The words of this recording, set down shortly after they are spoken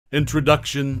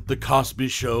Introduction: The Cosby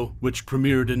Show, which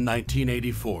premiered in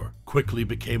 1984, quickly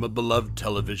became a beloved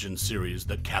television series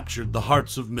that captured the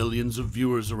hearts of millions of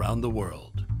viewers around the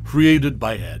world. Created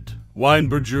by Ed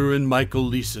Weinberger and Michael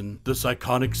Leeson, this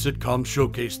iconic sitcom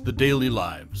showcased the daily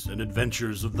lives and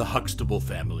adventures of the Huxtable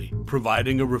family,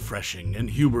 providing a refreshing and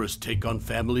humorous take on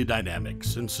family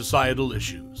dynamics and societal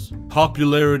issues.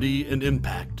 Popularity and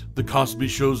impact: The Cosby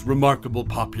Show's remarkable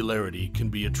popularity can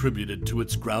be attributed to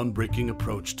its groundbreaking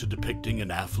approach to depicting an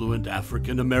affluent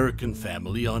African-American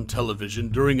family on television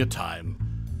during a time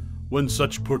when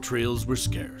such portrayals were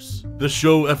scarce. The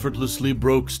show effortlessly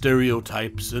broke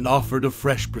stereotypes and offered a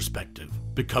fresh perspective,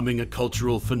 becoming a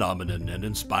cultural phenomenon and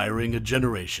inspiring a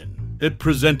generation. It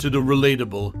presented a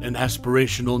relatable and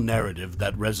aspirational narrative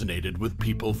that resonated with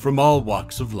people from all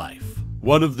walks of life.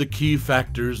 One of the key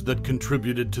factors that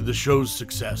contributed to the show's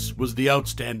success was the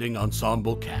outstanding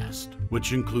ensemble cast,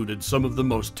 which included some of the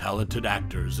most talented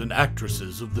actors and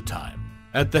actresses of the time.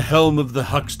 At the helm of the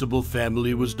Huxtable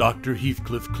family was Dr.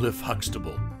 Heathcliff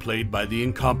Huxtable, played by the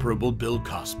incomparable Bill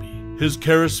Cosby. His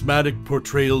charismatic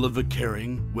portrayal of a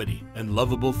caring, witty, and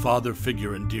lovable father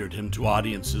figure endeared him to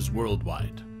audiences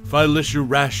worldwide. Phylicia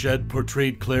Rashad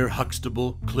portrayed Clair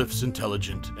Huxtable, Cliff's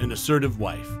intelligent and assertive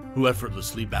wife, who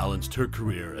effortlessly balanced her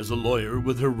career as a lawyer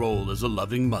with her role as a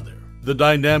loving mother. The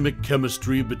dynamic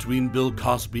chemistry between Bill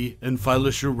Cosby and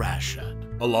Phylicia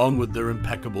Rashad, along with their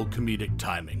impeccable comedic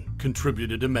timing,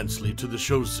 contributed immensely to the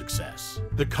show's success.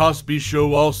 The Cosby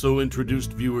Show also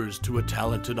introduced viewers to a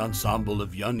talented ensemble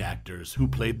of young actors who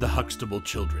played the Huxtable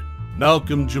children.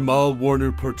 Malcolm-Jamal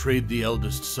Warner portrayed the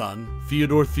eldest son,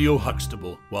 Theo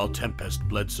Huxtable, while Tempestt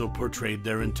Bledsoe portrayed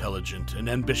their intelligent and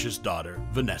ambitious daughter,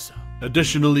 Vanessa.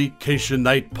 Additionally,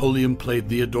 Keshia Pulliam played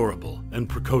the adorable and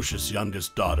precocious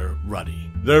youngest daughter,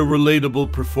 Rudy. Their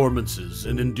relatable performances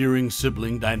and endearing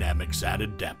sibling dynamics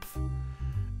added depth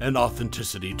and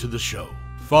authenticity to the show.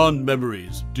 Fond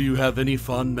memories: Do you have any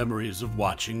fond memories of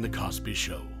watching The Cosby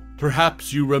Show?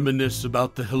 Perhaps you reminisce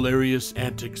about the hilarious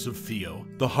antics of Theo,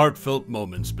 the heartfelt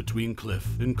moments between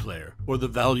Cliff and Clair, or the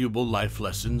valuable life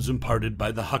lessons imparted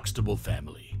by the Huxtable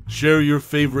family. Share your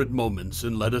favorite moments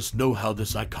and let us know how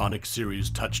this iconic series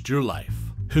touched your life.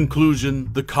 Conclusion: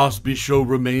 The Cosby Show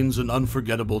remains an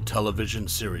unforgettable television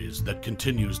series that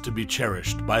continues to be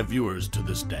cherished by viewers to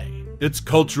this day. Its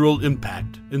cultural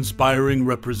impact, inspiring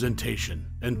representation,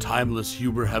 and timeless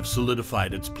humor have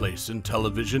solidified its place in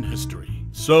television history.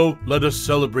 So, let us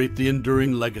celebrate the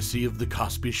enduring legacy of The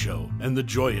Cosby Show and the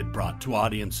joy it brought to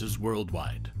audiences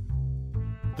worldwide.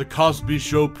 The Cosby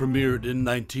Show premiered in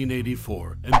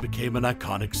 1984 and became an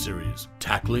iconic series,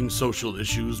 tackling social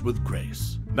issues with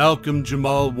grace.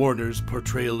 Malcolm-Jamal Warner's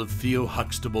portrayal of Theo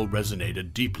Huxtable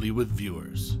resonated deeply with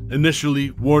viewers.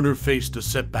 Initially, Warner faced a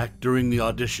setback during the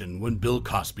audition when Bill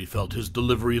Cosby felt his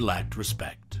delivery lacked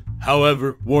respect.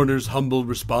 However, Warner's humble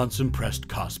response impressed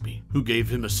Cosby, who gave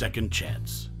him a second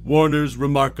chance. Warner's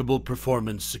remarkable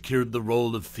performance secured the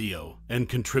role of Theo and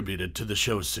contributed to the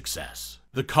show's success.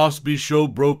 The Cosby Show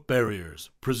broke barriers,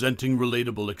 presenting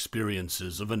relatable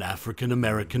experiences of an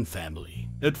African-American family.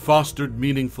 It fostered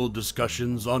meaningful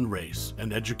discussions on race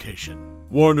and education.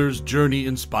 Warner's journey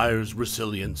inspires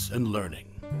resilience and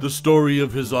learning. The story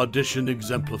of his audition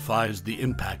exemplifies the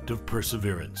impact of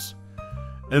perseverance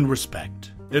and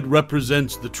respect. It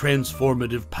represents the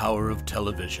transformative power of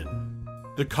television.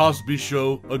 The Cosby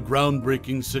Show, a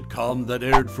groundbreaking sitcom that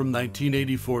aired from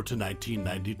 1984 to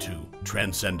 1992,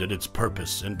 transcended its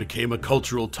purpose and became a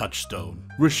cultural touchstone,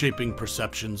 reshaping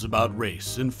perceptions about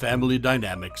race and family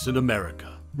dynamics in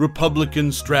America.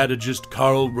 Republican strategist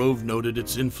Karl Rove noted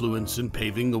its influence in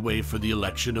paving the way for the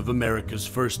election of America's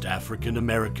first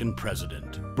African-American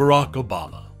president, Barack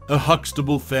Obama. A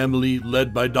Huxtable family,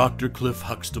 led by Dr. Cliff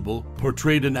Huxtable,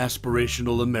 portrayed an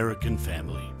aspirational American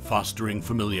family, fostering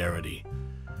familiarity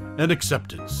and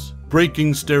acceptance.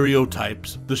 Breaking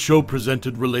stereotypes, the show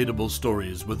presented relatable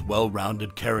stories with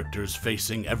well-rounded characters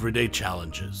facing everyday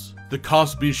challenges. The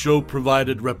Cosby Show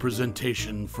provided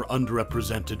representation for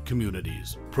underrepresented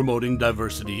communities, promoting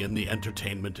diversity in the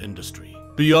entertainment industry.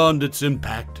 Beyond its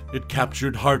impact, it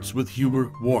captured hearts with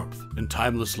humor, warmth, and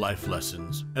timeless life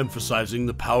lessons, emphasizing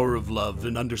the power of love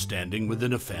and understanding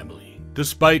within a family.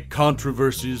 Despite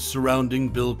controversies surrounding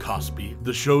Bill Cosby,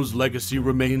 the show's legacy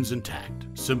remains intact,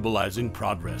 symbolizing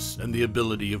progress and the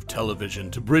ability of television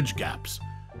to bridge gaps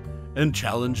and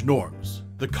challenge norms.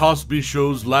 The Cosby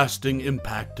Show's lasting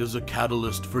impact as a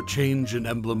catalyst for change and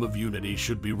emblem of unity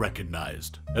should be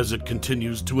recognized, as it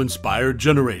continues to inspire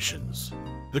generations.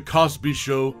 The Cosby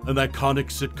Show, an iconic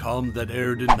sitcom that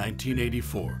aired in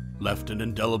 1984, left an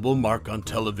indelible mark on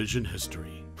television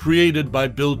history. Created by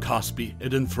Bill Cosby,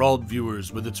 it enthralled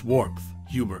viewers with its warmth,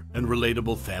 humor, and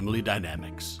relatable family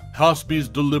dynamics. Cosby's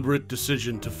deliberate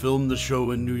decision to film the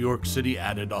show in New York City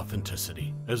added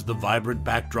authenticity, as the vibrant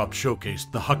backdrop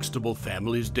showcased the Huxtable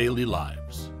family's daily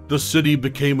lives. The city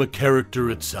became a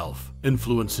character itself,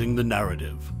 influencing the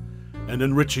narrative and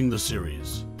enriching the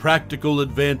series. Practical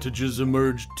advantages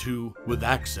emerged too, with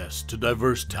access to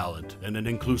diverse talent and an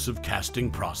inclusive casting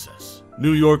process.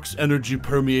 New York's energy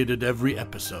permeated every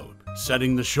episode,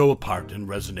 setting the show apart and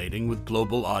resonating with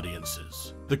global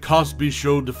audiences. The Cosby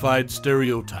Show defied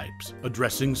stereotypes,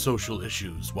 addressing social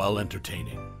issues while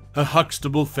entertaining. A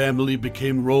Huxtable family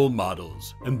became role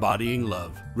models, embodying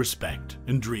love, respect,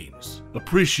 and dreams.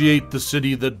 Appreciate the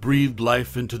city that breathed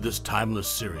life into this timeless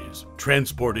series,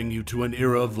 transporting you to an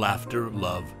era of laughter,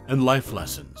 love, and life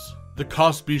lessons. The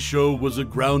Cosby Show was a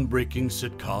groundbreaking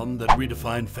sitcom that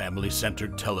redefined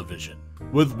family-centered television.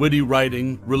 With witty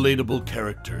writing, relatable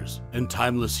characters, and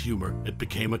timeless humor, it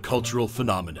became a cultural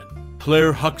phenomenon.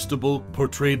 Clair Huxtable,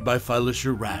 portrayed by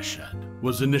Phylicia Rashad,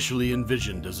 was initially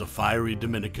envisioned as a fiery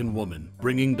Dominican woman,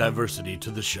 bringing diversity to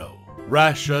the show.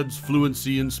 Rashad's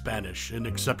fluency in Spanish and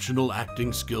exceptional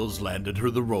acting skills landed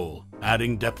her the role,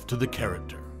 adding depth to the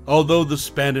character. Although the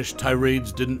Spanish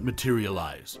tirades didn't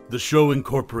materialize, the show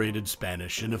incorporated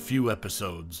Spanish in a few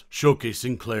episodes,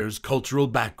 showcasing Clair's cultural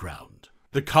background.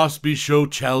 The Cosby Show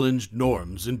challenged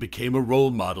norms and became a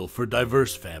role model for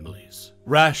diverse families.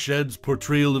 Rashad's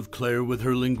portrayal of Clair with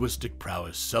her linguistic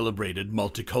prowess celebrated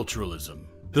multiculturalism.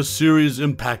 The series'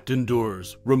 impact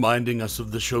endures, reminding us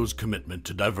of the show's commitment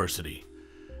to diversity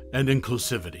and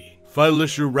inclusivity.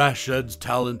 Phylicia Rashad's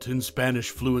talent in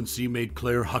Spanish fluency made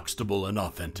Clair Huxtable an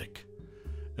authentic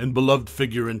and beloved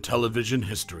figure in television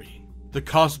history. The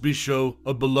Cosby Show,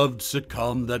 a beloved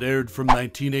sitcom that aired from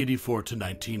 1984 to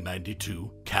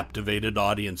 1992, captivated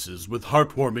audiences with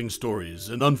heartwarming stories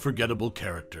and unforgettable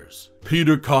characters.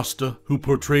 Peter Costa, who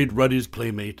portrayed Rudy's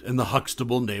playmate and the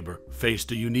Huxtable neighbor,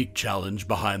 faced a unique challenge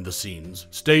behind the scenes: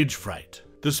 stage fright.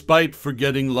 Despite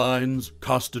forgetting lines,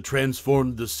 Costa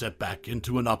transformed this setback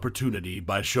into an opportunity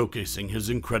by showcasing his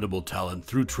incredible talent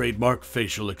through trademark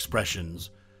facial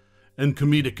expressions and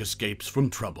comedic escapes from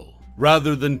trouble.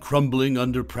 Rather than crumbling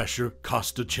under pressure,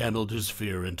 Costa channeled his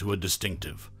fear into a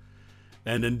distinctive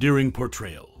and endearing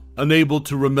portrayal. Unable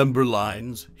to remember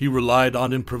lines, he relied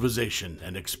on improvisation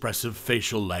and expressive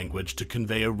facial language to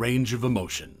convey a range of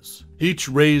emotions. Each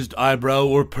raised eyebrow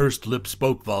or pursed lip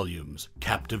spoke volumes,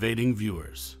 captivating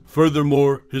viewers.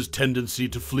 Furthermore, his tendency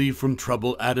to flee from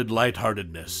trouble added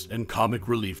lightheartedness and comic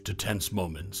relief to tense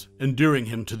moments, endearing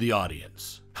him to the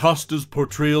audience. Costa's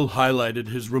portrayal highlighted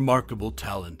his remarkable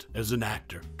talent as an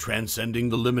actor, transcending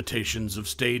the limitations of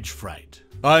stage fright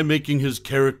by making his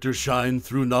character shine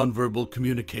through nonverbal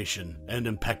communication and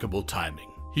impeccable timing.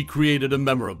 He created a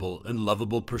memorable and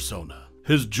lovable persona.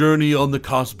 His journey on The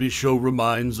Cosby Show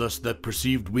reminds us that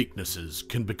perceived weaknesses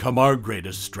can become our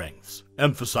greatest strengths,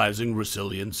 emphasizing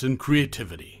resilience and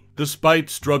creativity. Despite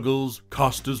struggles,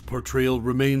 Costa's portrayal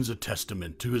remains a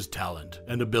testament to his talent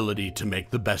and ability to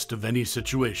make the best of any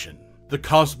situation. The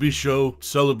Cosby Show,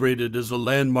 celebrated as a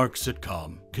landmark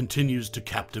sitcom, continues to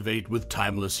captivate with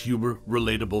timeless humor,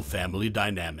 relatable family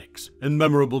dynamics, and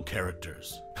memorable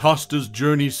characters. Costa's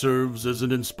journey serves as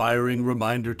an inspiring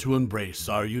reminder to embrace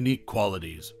our unique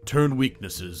qualities, turn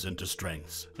weaknesses into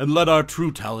strengths, and let our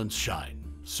true talents shine.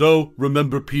 So,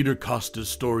 remember Peter Costa's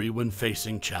story when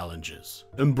facing challenges.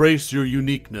 Embrace your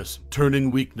uniqueness, turning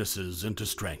weaknesses into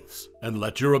strengths, and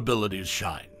let your abilities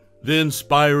shine. The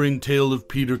inspiring tale of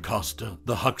Peter Costa,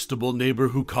 the Huxtable neighbor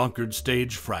who conquered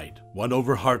stage fright, won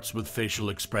over hearts with facial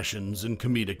expressions and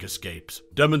comedic escapes,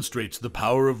 demonstrates the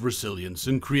power of resilience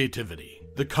and creativity.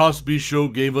 The Cosby Show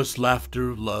gave us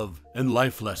laughter, love, and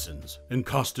life lessons, and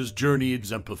Costa's journey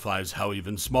exemplifies how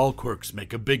even small quirks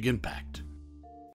make a big impact.